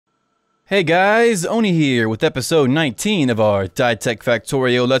Hey guys, Oni here with episode 19 of our Dytech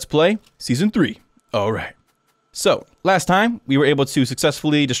Factorio Let's Play, Season 3. Alright. So, last time, we were able to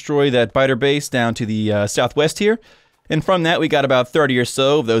successfully destroy that biter base down to the southwest here. And from that, we got about 30 or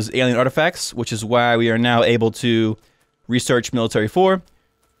so of those alien artifacts, which is why we are now able to research Military 4.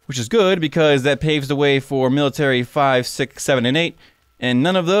 Which is good, because that paves the way for Military 5, 6, 7, and 8. And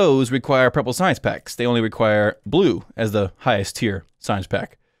none of those require purple science packs. They only require blue as the highest tier science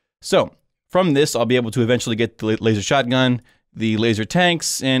pack. So, from this, I'll be able to eventually get the laser shotgun, the laser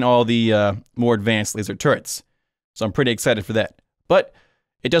tanks, and all the more advanced laser turrets. So I'm pretty excited for that. But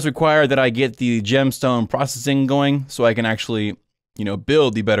it does require that I get the gemstone processing going so I can actually,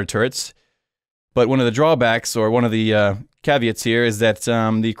 build the better turrets. But one of the drawbacks, or one of the caveats here, is that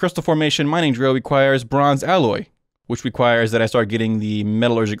the crystal formation mining drill requires bronze alloy, which requires that I start getting the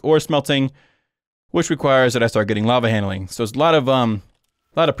metallurgic ore smelting, which requires that I start getting lava handling. So it's a lot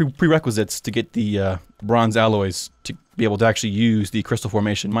of prerequisites to get the bronze alloys to be able to actually use the crystal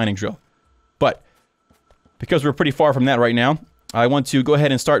formation mining drill. But because we're pretty far from that right now, I want to go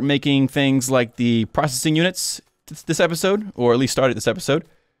ahead and start making things like the processing units this episode, or at least start at this episode.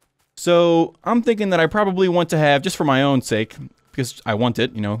 So I'm thinking that I probably want to have, just for my own sake, because I want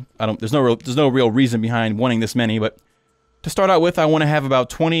it, there's no real reason behind wanting this many, but to start out with, I want to have about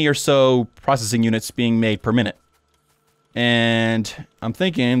 20 or so processing units being made per minute. And I'm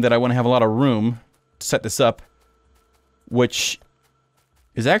thinking that I want to have a lot of room to set this up, which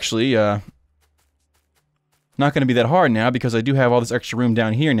is actually not going to be that hard now, because I do have all this extra room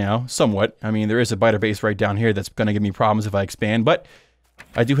down here now, somewhat. I mean, there is a biter base right down here that's going to give me problems if I expand, but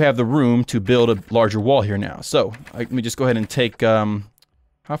I do have the room to build a larger wall here now. So, let me just go ahead and take,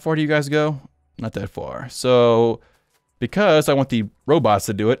 how far do you guys go? Not that far. So, because I want the robots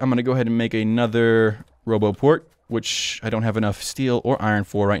to do it, I'm going to go ahead and make another roboport, which I don't have enough steel or iron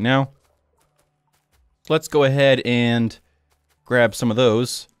for right now. Let's go ahead and grab some of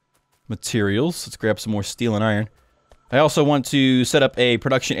those materials. Let's grab some more steel and iron. I also want to set up a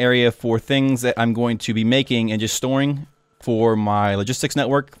production area for things that I'm going to be making and just storing for my logistics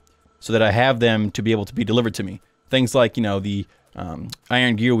network, so that I have them to be able to be delivered to me. Things like, the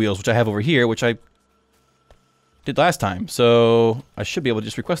iron gear wheels, which I have over here, which I did last time. So I should be able to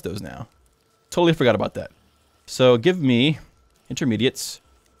just request those now. Totally forgot about that. So give me intermediates,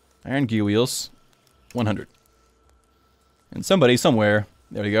 iron gear wheels, 100. And somebody somewhere,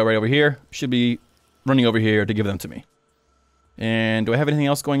 there we go, right over here, should be running over here to give them to me. And do I have anything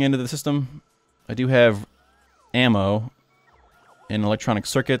else going into the system? I do have ammo and electronic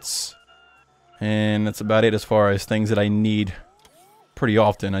circuits, and that's about it as far as things that I need pretty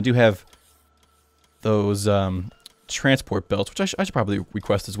often. I do have those transport belts, which I should probably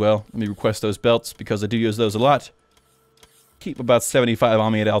request as well. Let me request those belts, because I do use those a lot. Keep about 75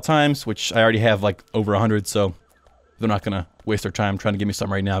 on me at all times, which I already have like over 100, so they're not going to waste their time trying to give me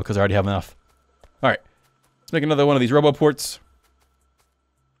some right now, because I already have enough. Alright, let's make another one of these roboports,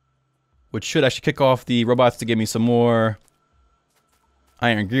 which should actually kick off the robots to give me some more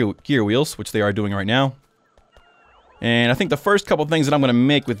iron gear wheels, which they are doing right now. And I think the first couple things that I'm going to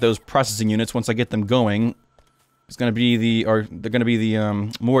make with those processing units, once I get them going, is going to be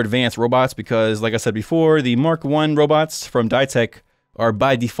the more advanced robots, because, like I said before, the Mark 1 robots from Dytech are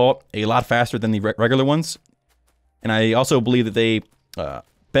by default a lot faster than the regular ones. And I also believe that they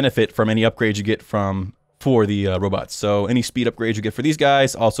benefit from any upgrades you get for the robots. So any speed upgrades you get for these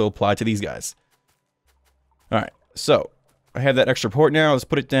guys also apply to these guys. Alright, so I have that extra port now. Let's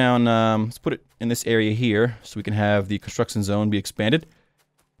put it down, let's put it in this area here, so we can have the construction zone be expanded.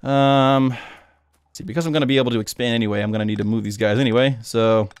 See, because I'm going to be able to expand anyway, I'm going to need to move these guys anyway.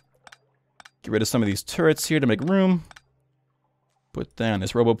 So, get rid of some of these turrets here to make room. Put down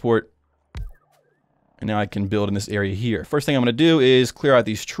this roboport. And now I can build in this area here. First thing I'm going to do is clear out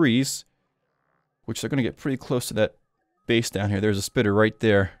these trees, which are going to get pretty close to that base down here. There's a spitter right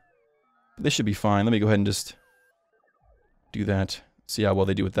there. But this should be fine. Let me go ahead and just do that. See how well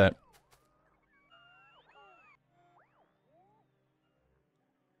they do with that.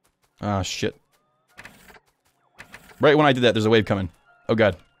 Ah, shit. Right when I did that, there's a wave coming. Oh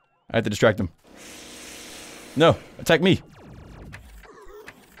god. I have to distract them. No! Attack me!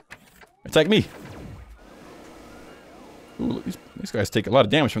 Attack me! Ooh, these guys take a lot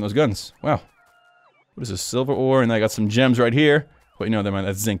of damage from those guns. Wow. What is this? Silver ore, and I got some gems right here. Wait, no, never mind,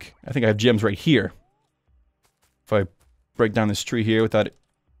 that's zinc. I think I have gems right here. If I break down this tree here without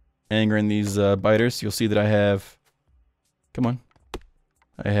angering these biters, you'll see that I have... Come on.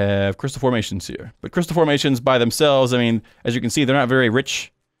 I have crystal formations here. But crystal formations by themselves, I mean, as you can see, they're not very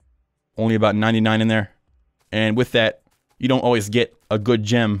rich. Only about 99 in there. And with that, you don't always get a good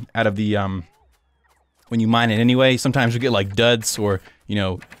gem out of the, when you mine it anyway. Sometimes you get like duds or, you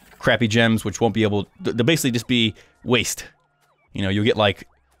know, crappy gems, which won't be able to, they'll basically just be waste. You know, you'll get like,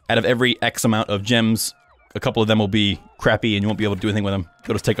 out of every X amount of gems, a couple of them will be crappy and you won't be able to do anything with them.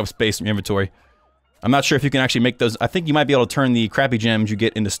 They'll just take up space in your inventory. I'm not sure if you can actually make those. I think you might be able to turn the crappy gems you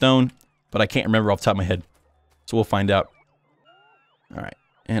get into stone, but I can't remember off the top of my head. So we'll find out. Alright.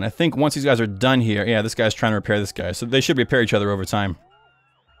 And I think once these guys are done here, yeah, this guy's trying to repair this guy. So they should repair each other over time.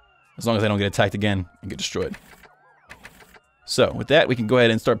 As long as they don't get attacked again and get destroyed. So, with that, we can go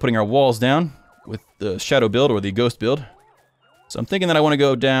ahead and start putting our walls down with the shadow build or the ghost build. So I'm thinking that I want to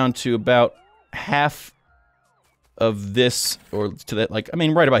go down to about half of this, or to that, like, I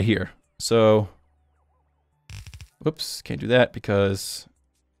mean, right about here. So, whoops, can't do that because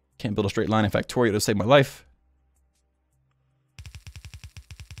can't build a straight line in Factorio to save my life.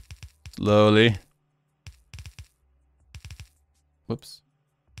 Slowly. Whoops.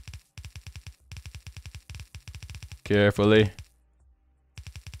 Carefully.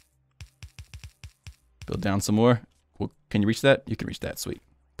 Build down some more. Well, can you reach that? You can reach that, sweet.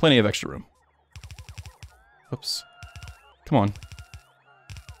 Plenty of extra room. Whoops. Come on.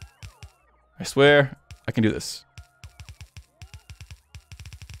 I swear, I can do this.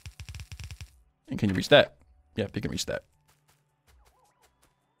 And can you reach that? Yep, you can reach that.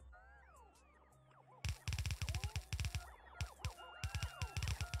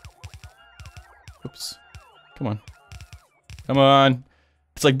 Oops. Come on. Come on.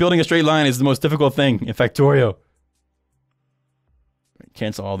 It's like building a straight line is the most difficult thing in Factorio.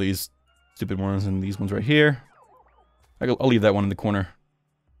 Cancel all these stupid ones and these ones right here. I'll leave that one in the corner.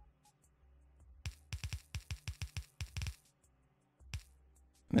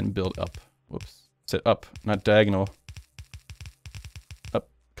 And then build up. Whoops. Set up, not diagonal. Up.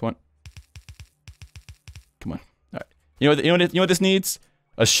 Come on. Come on. All right. You know what this needs?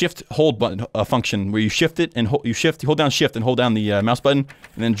 A shift hold button function where you shift it and you hold down shift and hold down the mouse button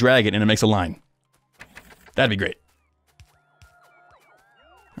and then drag it and it makes a line. That'd be great.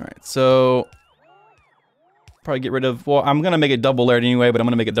 All right, so probably get rid of. Well, I'm gonna make it double layered anyway, but I'm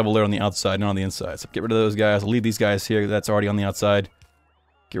gonna make it double layered on the outside, not on the inside. So get rid of those guys. I'll leave these guys here. That's already on the outside.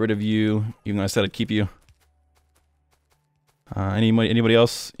 Get rid of you, even though I said I'd keep you. Anybody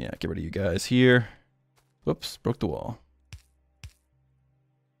else? Yeah, get rid of you guys here. Whoops, broke the wall.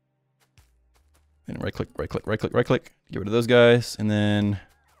 And right click, right click, right click, right click. Get rid of those guys, and then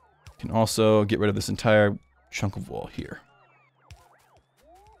you can also get rid of this entire chunk of wall here.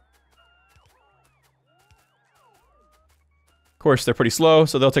 Of course, they're pretty slow,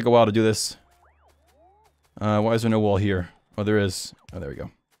 so they'll take a while to do this. Why is there no wall here? Oh, there is. Oh, there we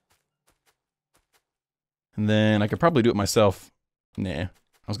go. And then I could probably do it myself. Nah. I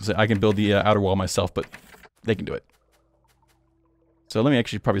was gonna say I can build the outer wall myself, but they can do it. So let me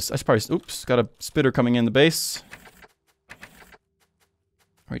actually oops, got a spitter coming in the base.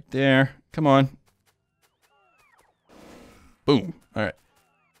 Right there. Come on. Boom. Alright.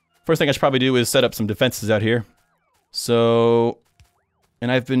 First thing I should probably do is set up some defenses out here. So, and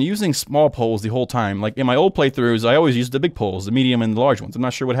I've been using small poles the whole time. Like in my old playthroughs, I always used the big poles, the medium and the large ones. I'm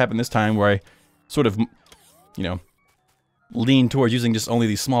not sure what happened this time where I sort of, you know, lean towards using just only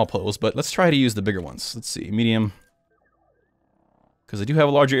these small poles. But let's try to use the bigger ones. Let's see, medium. Because I do have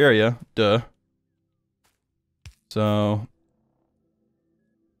a larger area, duh. So,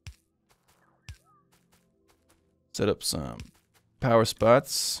 set up some power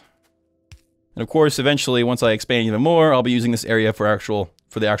spots. And of course, eventually, once I expand even more, I'll be using this area for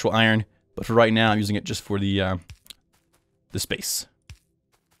the actual iron. But for right now, I'm using it just for the space.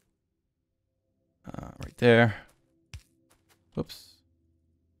 Right there. Whoops.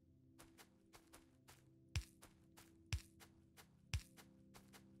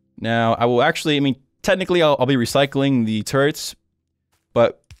 Now, I will actually, I mean, technically I'll be recycling the turrets,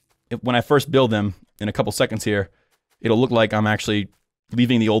 but when I first build them in a couple seconds here, it'll look like I'm actually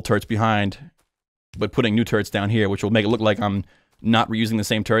leaving the old turrets behind, but putting new turrets down here, which will make it look like I'm not reusing the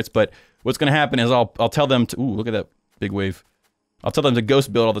same turrets. But what's going to happen is I'll tell them to, ooh, look at that big wave. I'll tell them to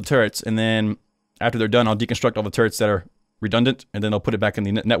ghost build all the turrets, and then after they're done, I'll deconstruct all the turrets that are redundant, and then I'll put it back in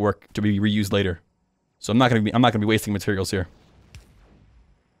the network to be reused later. So I'm not going to be wasting materials here.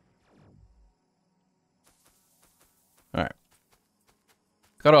 Alright.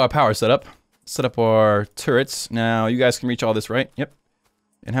 Got all our power set up. Set up our turrets. Now, you guys can reach all this, right? Yep.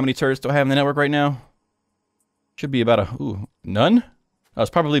 And how many turrets do I have in the network right now? Should be about none? It's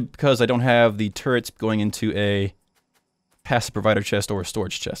probably because I don't have the turrets going into a passive provider chest or a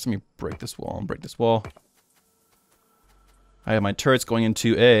storage chest. Let me break this wall and break this wall. I have my turrets going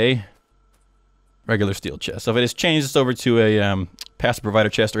into a regular steel chest. So if I just change this over to a passive provider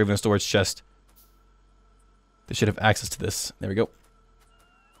chest or even a storage chest, they should have access to this. There we go.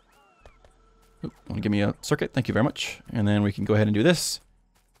 Want to give me a circuit? Thank you very much. And then we can go ahead and do this.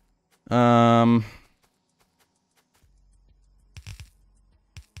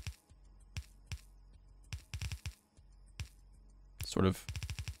 Sort of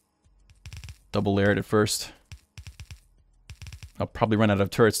double layer it at first. I'll probably run out of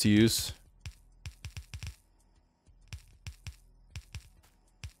turrets to use.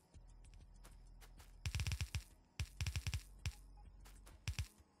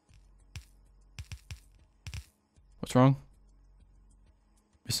 What's wrong?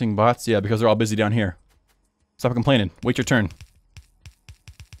 Missing bots? Yeah, because they're all busy down here. Stop complaining. Wait your turn.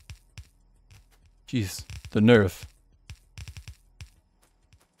 Jeez, the nerve.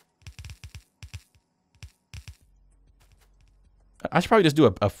 I should probably just do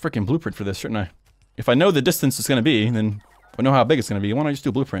a freaking blueprint for this, shouldn't I? If I know the distance it's going to be, then I know how big it's going to be. Why don't I just do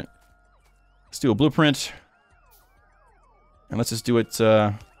a blueprint? Let's do a blueprint. And let's just do it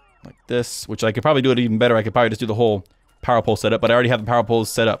like this, which I could probably do it even better. I could probably just do the whole power pole setup, but I already have the power poles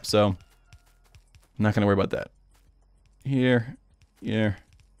set up, so I'm not going to worry about that. Here, here.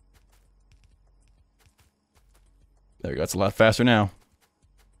 There we go. It's a lot faster now.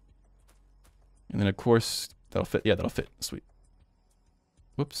 And then, of course, that'll fit. Yeah, that'll fit. Sweet.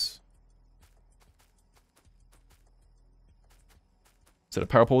 Whoops. Is that a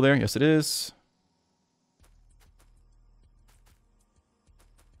power pole there? Yes, it is.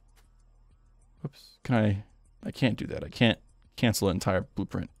 Whoops. Can I can't do that. I can't cancel an entire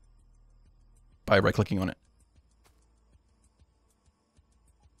blueprint by right-clicking on it.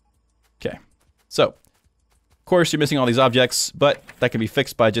 Okay. So, of course, you're missing all these objects, but that can be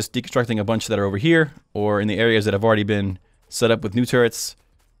fixed by just deconstructing a bunch that are over here, or in the areas that have already been set up with new turrets.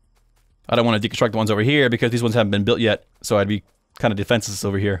 I don't want to deconstruct the ones over here because these ones haven't been built yet, so I'd be kind of defenseless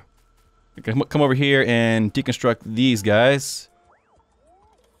over here. I can come over here and deconstruct these guys,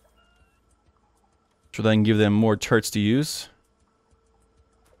 so then give them more turrets to use.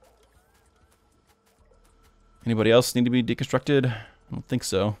 Anybody else need to be deconstructed? I don't think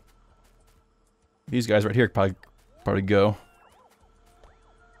so. These guys right here could probably go,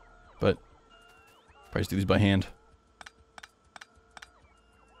 but probably just do these by hand.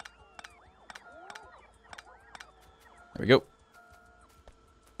 There we go.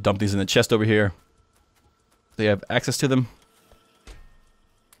 Dump these in the chest over here. They have access to them.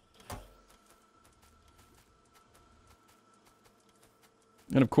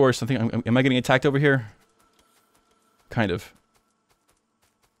 And of course, I think am I getting attacked over here? Kind of.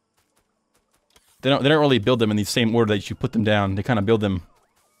 They don't really build them in the same order that you put them down. They kind of build them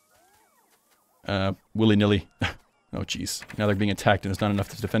willy-nilly. Oh jeez. Now they're being attacked and it's not enough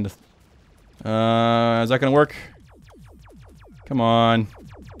to defend us. Is that gonna work? Come on.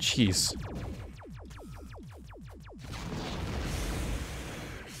 Jeez.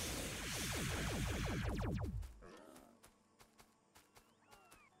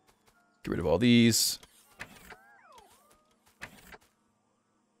 Get rid of all these.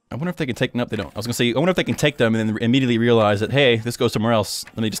 I wonder if they can take them up. They don't. I was gonna say, I wonder if they can take them and then immediately realize that, hey, this goes somewhere else.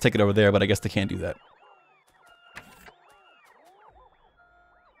 Let me just take it over there, but I guess they can't do that.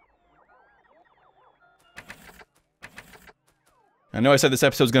 I know I said this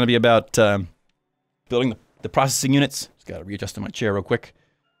episode is going to be about building the processing units. Just got to readjust in my chair real quick.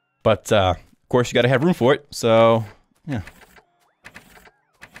 But, of course, you got to have room for it. So, yeah.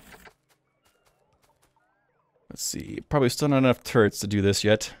 Let's see. Probably still not enough turrets to do this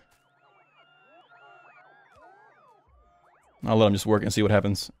yet. I'll let them just work and see what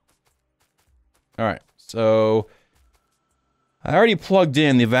happens. Alright, so I already plugged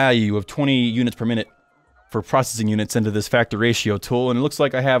in the value of 20 units per minute for processing units into this factor ratio tool, and it looks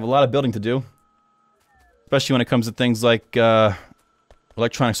like I have a lot of building to do. Especially when it comes to things like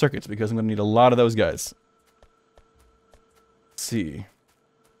electronic circuits, because I'm going to need a lot of those guys. Let's see.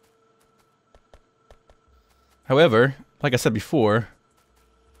 However, like I said before,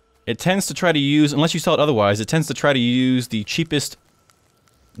 it tends to try to use, unless you tell it otherwise, it tends to try to use the cheapest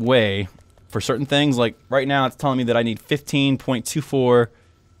way for certain things. Like right now it's telling me that I need 15.24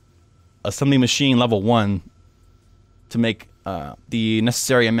 assembly machine level 1 to make the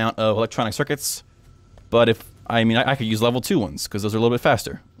necessary amount of electronic circuits. But if, I could use level 2 ones, because those are a little bit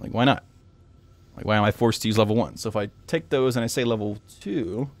faster. Like, why not? Like, why am I forced to use level 1? So if I take those and I say level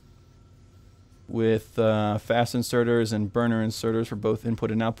 2, with fast inserters and burner inserters for both input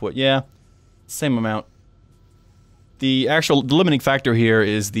and output, yeah, same amount. The limiting factor here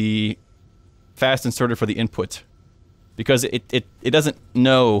is the fast inserter for the input, because it doesn't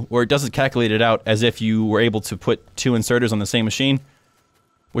know, or it doesn't calculate it out as if you were able to put 2 inserters on the same machine,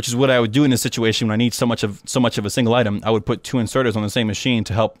 which is what I would do in this situation when I need so much of a single item. I would put 2 inserters on the same machine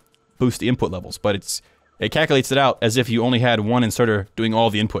to help boost the input levels, but it calculates it out as if you only had 1 inserter doing all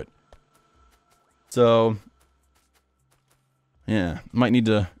the input. So yeah, might need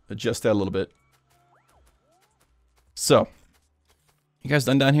to adjust that a little bit. So, you guys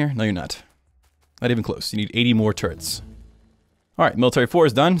done down here? No, you're not. Not even close. You need 80 more turrets. Alright, military 4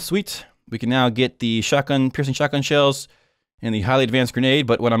 is done. Sweet. We can now get the piercing shotgun shells and the highly advanced grenade,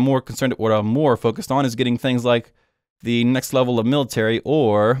 but what I'm more focused on is getting things like the next level of military,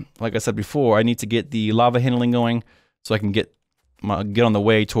 or, like I said before, I need to get the lava handling going so I can get on the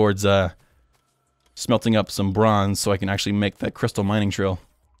way towards smelting up some bronze so I can actually make that crystal mining drill.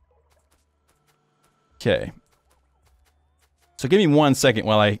 Okay. So give me 1 second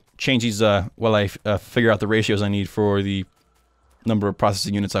while I change these, while I figure out the ratios I need for the number of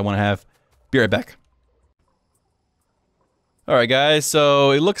processing units I want to have. Be right back. Alright guys, so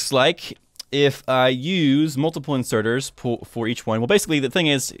it looks like if I use multiple inserters for each one, well basically the thing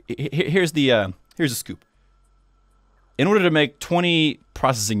is, here's the scoop. In order to make 20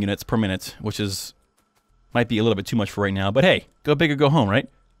 processing units per minute, which might be a little bit too much for right now, but hey, go big or go home, right?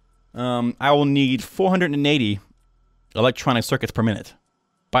 I will need 480 electronic circuits per minute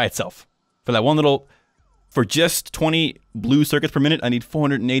by itself. For that one little, for just 20 blue circuits per minute, I need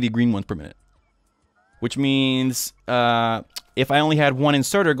 480 green ones per minute. Which means if I only had 1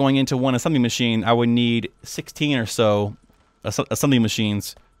 inserter going into 1 assembly machine, I would need 16 or so assembly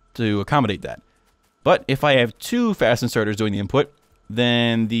machines to accommodate that. But if I have 2 fast inserters doing the input,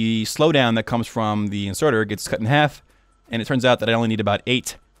 then the slowdown that comes from the inserter gets cut in half, and it turns out that I only need about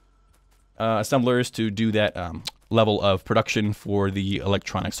 8 assemblers to do that level of production for the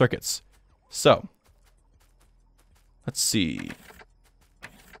electronic circuits. So, let's see.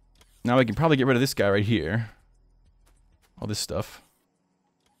 Now I can probably get rid of this guy right here. All this stuff.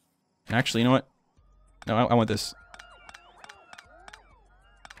 And actually, you know what? No, I want this.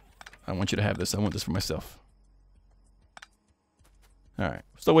 I want you to have this. I want this for myself. Alright.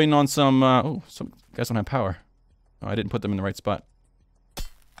 Still waiting on some, oh, some guys don't have power. Oh, I didn't put them in the right spot.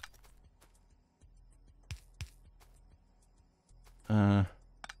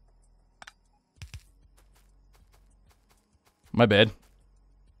 My bad.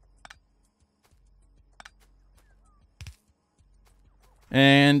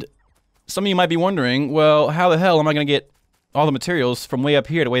 And some of you might be wondering, well, how the hell am I going to get all the materials from way up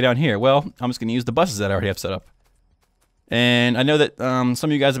here to way down here? Well, I'm just going to use the buses that I already have set up. And I know that some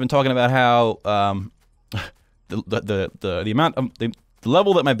of you guys have been talking about how the amount of the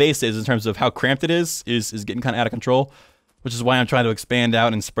level that my base is in terms of how cramped it is getting kind of out of control, which is why I'm trying to expand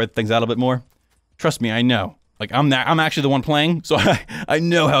out and spread things out a bit more. Trust me, I know. Like I'm actually the one playing, so I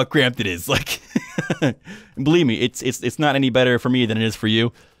know how cramped it is. Like, believe me, it's not any better for me than it is for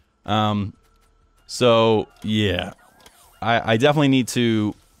you. So yeah, I definitely need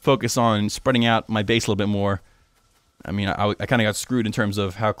to focus on spreading out my base a little bit more. I mean, I kind of got screwed in terms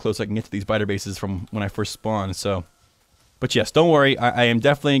of how close I can get to these biter bases from when I first spawned. So, but yes, don't worry. I am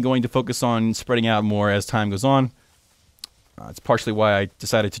definitely going to focus on spreading out more as time goes on. It's partially why I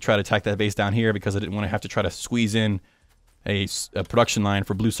decided to try to attack that base down here, because I didn't want to have to try to squeeze in a production line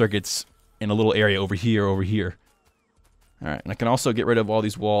for blue circuits in a little area over here, All right, and I can also get rid of all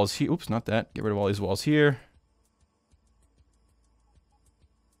these walls here. Oops, not that. Get rid of all these walls here.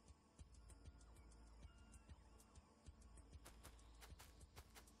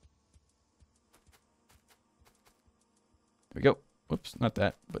 There we go. Whoops, not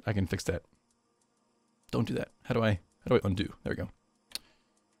that, but I can fix that. Don't do that. How do I undo? There we go.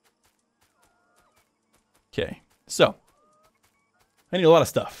 Okay, so I need a lot of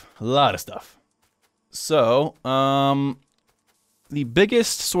stuff. So, the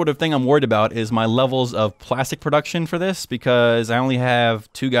biggest sort of thing I'm worried about is my levels of plastic production for this, because I only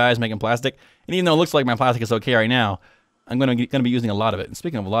have 2 guys making plastic, and even though it looks like my plastic is okay right now, I'm gonna be using a lot of it. And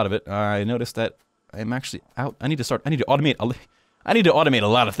speaking of a lot of it, I noticed that I'm actually out. I need to automate a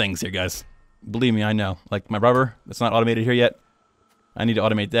lot of things here, guys. Believe me, I know. Like my rubber, that's not automated here yet. I need to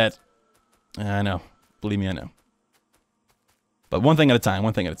automate that. I know. Believe me, I know. But one thing at a time,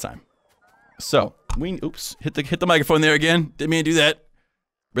 So, oops, hit the microphone there again. Didn't mean to do that.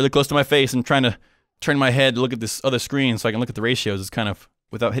 Really close to my face and trying to turn my head to look at this other screen so I can look at the ratios. It's kind of,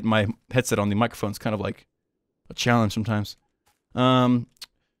 without hitting my headset on the microphone, it's kind of like a challenge sometimes.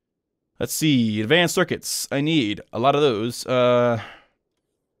 Let's see, advanced circuits. I need a lot of those.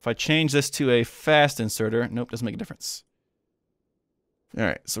 If I change this to a fast inserter, nope, doesn't make a difference. All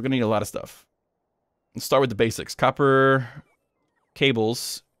right, so we're gonna need a lot of stuff. let's start with the basics. Copper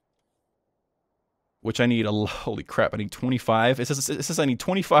cables, which I need holy crap, I need 25. It says I need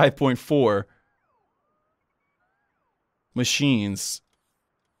 25.4 machines.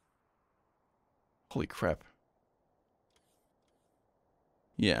 Holy crap.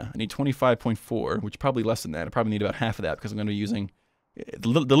 Yeah, I need 25.4, which is probably less than that. I probably need about half of that because I'm going to be using... The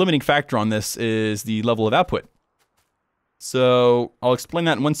limiting factor on this is the level of output. So I'll explain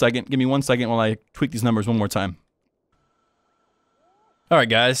that in 1 second. Give me 1 second while I tweak these numbers one more time. Alright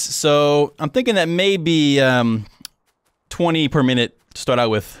guys, so I'm thinking that maybe 20 per minute to start out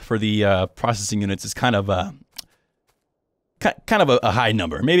with for the processing units is kind of a high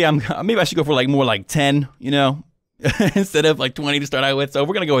number. Maybe I should go for like more like 10, you know, instead of like 20 to start out with. So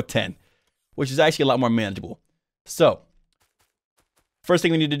we're gonna go with 10, which is actually a lot more manageable. So first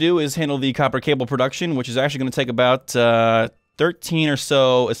thing we need to do is handle the copper cable production, which is actually going to take about 13 or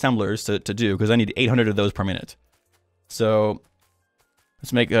so assemblers to do, because I need 800 of those per minute. So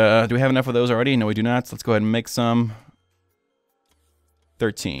let's make, do we have enough of those already? No, we do not. So let's go ahead and make some.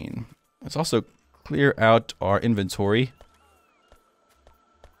 13. Let's also clear out our inventory.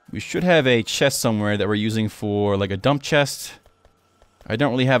 We should have a chest somewhere that we're using for like a dump chest. I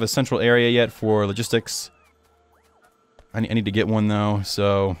don't really have a central area yet for logistics. I need to get one though,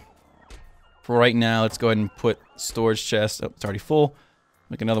 so for right now, let's go ahead and put storage chest. Oh, it's already full.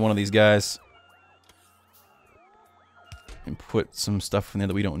 Make another one of these guys. And put some stuff in there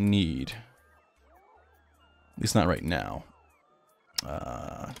that we don't need. At least not right now.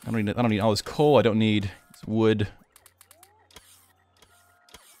 I don't need all this coal. I don't need wood.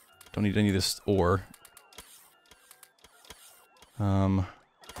 Don't need any of this ore.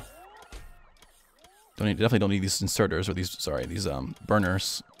 Definitely don't need these inserters or these, sorry, these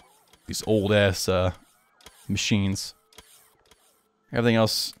burners. These old ass machines. Everything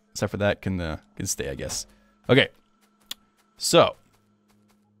else except for that can stay, I guess. Okay. So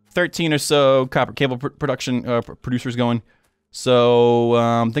 13 or so copper cable production producers going. So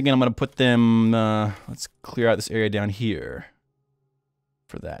I'm thinking I'm gonna put them. Let's clear out this area down here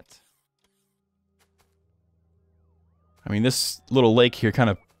for that. I mean, this little lake here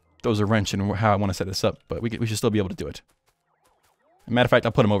kind of throws a wrench in how I want to set this up, but we should still be able to do it. As a matter of fact,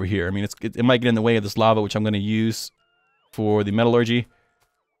 I'll put them over here. I mean, it might get in the way of this lava, which I'm going to use for the metallurgy,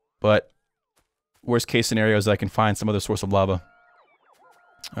 but worst case scenario is I can find some other source of lava.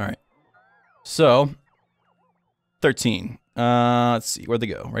 All right. So 13. Let's see, where'd they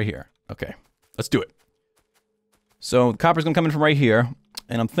go? Right here. Okay, let's do it. So the copper's gonna come in from right here,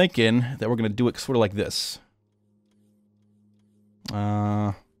 and I'm thinking that we're gonna do it sort of like this.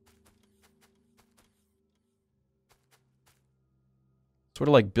 Sort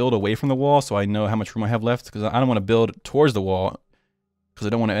of like build away from the wall, so I know how much room I have left, because I don't want to build towards the wall, because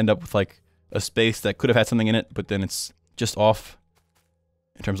I don't want to end up with like a space that could have had something in it, but then it's just off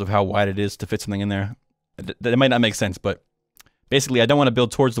in terms of how wide it is to fit something in there. That might not make sense, but basically I don't want to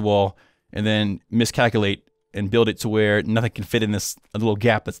build towards the wall and then miscalculate and build it to where nothing can fit in this little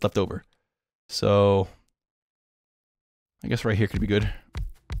gap that's left over. So I guess right here could be good.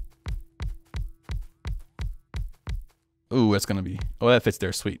 Ooh, that's gonna be, oh, that fits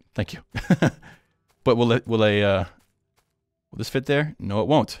there, sweet, thank you. But will this fit there? No, it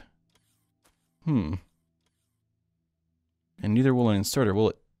won't. And neither will an inserter,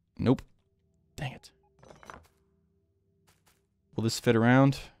 will it? Nope. Dang it. Will this fit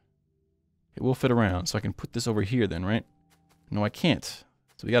around? It will fit around, so I can put this over here then, right? No, I can't.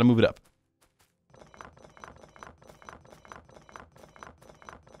 So we gotta move it up.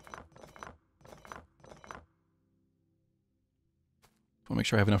 I want to make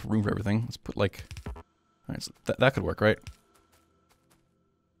sure I have enough room for everything. Let's put like, alright, so that could work, right?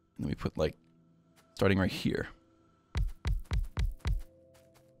 And then we put like, starting right here.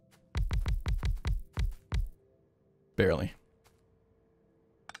 Barely.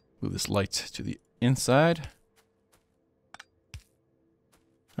 Move this light to the inside.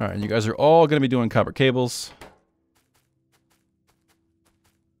 Alright, you guys are all going to be doing copper cables.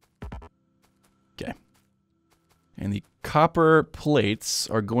 Okay. And the copper plates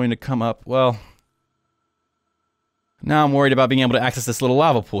are going to come up, well, now I'm worried about being able to access this little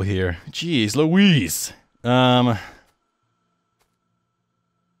lava pool here. Jeez Louise. How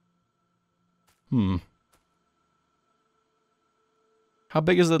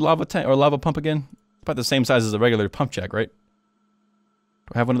big is the lava tank or lava pump again? About the same size as a regular pump jack, right?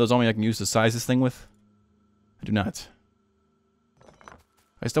 Do I have one of those on me I can use to size this thing with? I do not.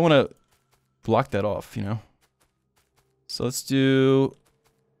 I just don't want to block that off, you know? So let's do...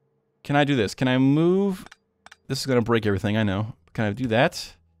 Can I do this? Can I move... This is going to break everything, I know. Can I do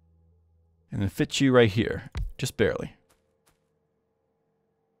that? And then fit you right here. Just barely.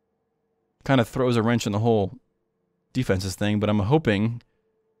 Kind of throws a wrench in the whole defenses thing, but I'm hoping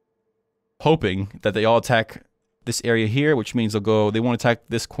that they all attack this area here, which means they won't attack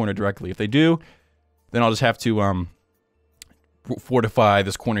this corner directly. If they do, then I'll just have to fortify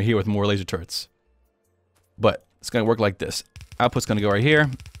this corner here with more laser turrets. But it's going to work like this. Output's going to go right here.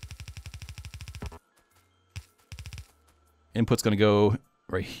 Input's going to go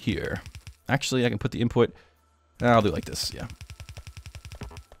right here. Actually, I can put the input... I'll do it like this, yeah.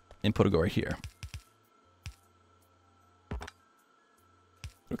 Input will go right here.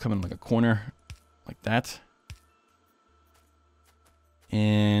 It'll come in like a corner, like that.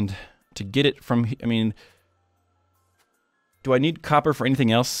 And to get it from... I mean... Do I need copper for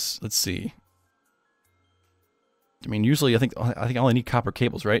anything else? Let's see. I mean, usually I think I only need copper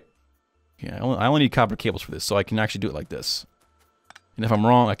cables, right? Yeah, I only need copper cables for this, so I can actually do it like this. And if I'm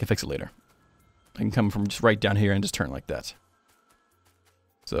wrong, I can fix it later. I can come from just right down here and just turn like that.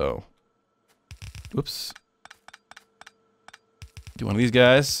 So, whoops. Do one of these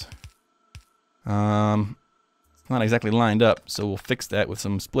guys. It's not exactly lined up, so we'll fix that with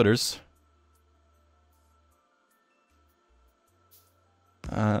some splitters.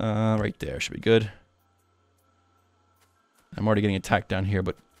 Right there should be good. I'm already getting attacked down here,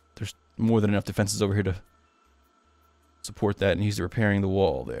 but there's more than enough defenses over here to support that, and he's repairing the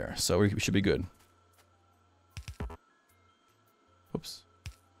wall there, so we should be good. Oops.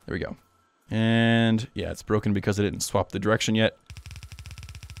 There we go. And yeah, it's broken because I didn't swap the direction yet.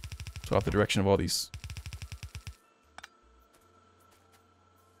 Swap the direction of all these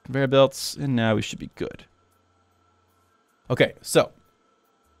conveyor belts, and now we should be good. Okay, so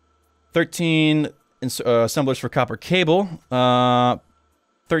 13 assemblers for copper cable.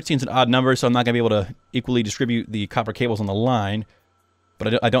 13 is an odd number, so I'm not going to be able to equally distribute the copper cables on the line.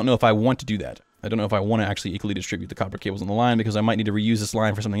 But I don't know if I want to do that. I don't know if I want to actually equally distribute the copper cables on the line, because I might need to reuse this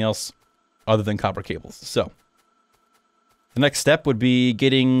line for something else other than copper cables. So the next step would be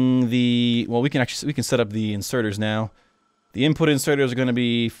getting the... Well, we can set up the inserters now. The input inserters are going to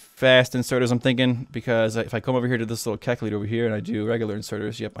be fast inserters, I'm thinking, because if I come over here to this little calculator over here and I do regular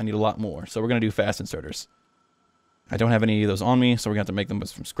inserters, yep, I need a lot more. So we're going to do fast inserters. I don't have any of those on me, so we're going to have to make them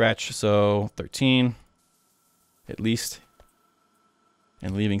from scratch. So 13, at least.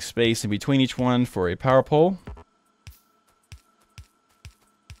 And leaving space in between each one for a power pole.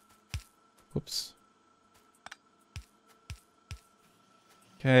 Whoops.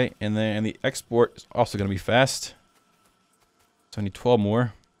 Okay, and then the export is also going to be fast. So I need 12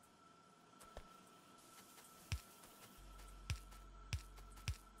 more.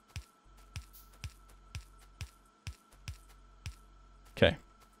 Okay.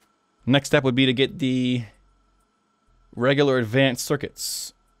 Next step would be to get the regular advanced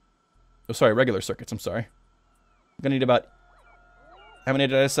circuits. Oh, sorry, regular circuits, I'm sorry. I'm gonna need about... How many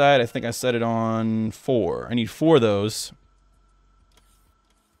did I decide? I think I set it on 4. I need 4 of those.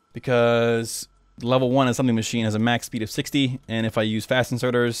 Because level 1 assembly machine has a max speed of 60, and if I use fast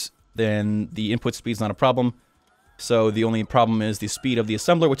inserters, then the input speed is not a problem. So the only problem is the speed of the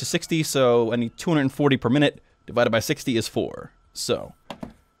assembler, which is 60, so I need 240 per minute, divided by 60 is 4. So,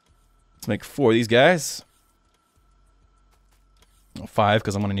 let's make 4 of these guys. Well, 5,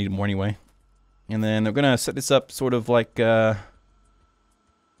 because I'm going to need more anyway. And then they're going to set this up sort of like...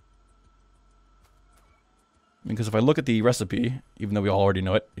 Because if I look at the recipe, even though we all already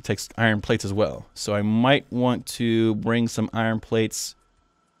know it, it takes iron plates as well. So I might want to bring some iron plates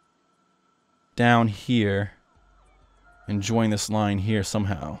down here and join this line here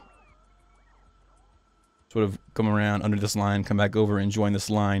somehow. Sort of come around under this line, come back over and join this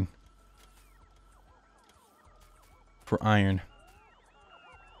line for iron.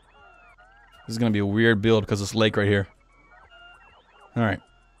 This is going to be a weird build because of this lake right here. Alright.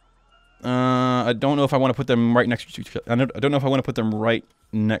 I don't know if I want to put them right next to each other. I don't know if I want to put them right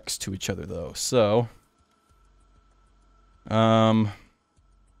next to each other, though. So,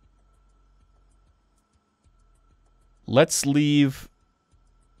 let's leave...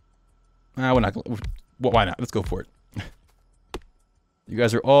 we're not going to... Why not? Let's go for it. You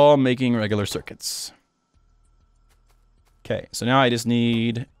guys are all making regular circuits. Okay, so now I just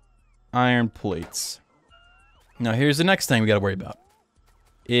need iron plates. Now, here's the next thing we got to worry about.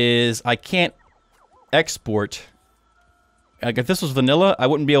 Is I can't export. Like if this was vanilla, I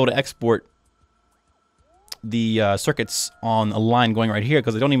wouldn't be able to export the circuits on a line going right here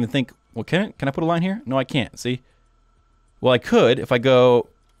because I don't even think. Well, can I put a line here? No, I can't. See? Well, I could if I go.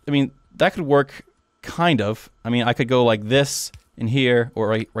 I mean, that could work, kind of. I mean, I could go like this in here, or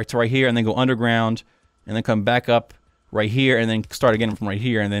right here, and then go underground, and then come back up right here, and then start again from right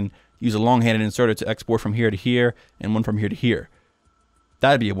here, and then use a long-handed inserter to export from here to here, and one from here to here.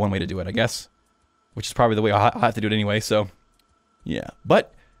 That'd be one way to do it, I guess. Which is probably the way I'll have to do it anyway, so... yeah.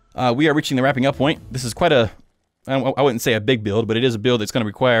 But, we are reaching the wrapping up point. This is quite a... I wouldn't say a big build, but it is a build that's going to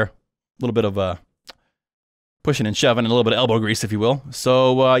require a little bit of pushing and shoving, and a little bit of elbow grease, if you will.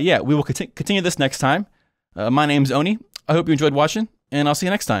 So, yeah, we will continue this next time. My name's Oni. I hope you enjoyed watching, and I'll see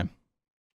you next time.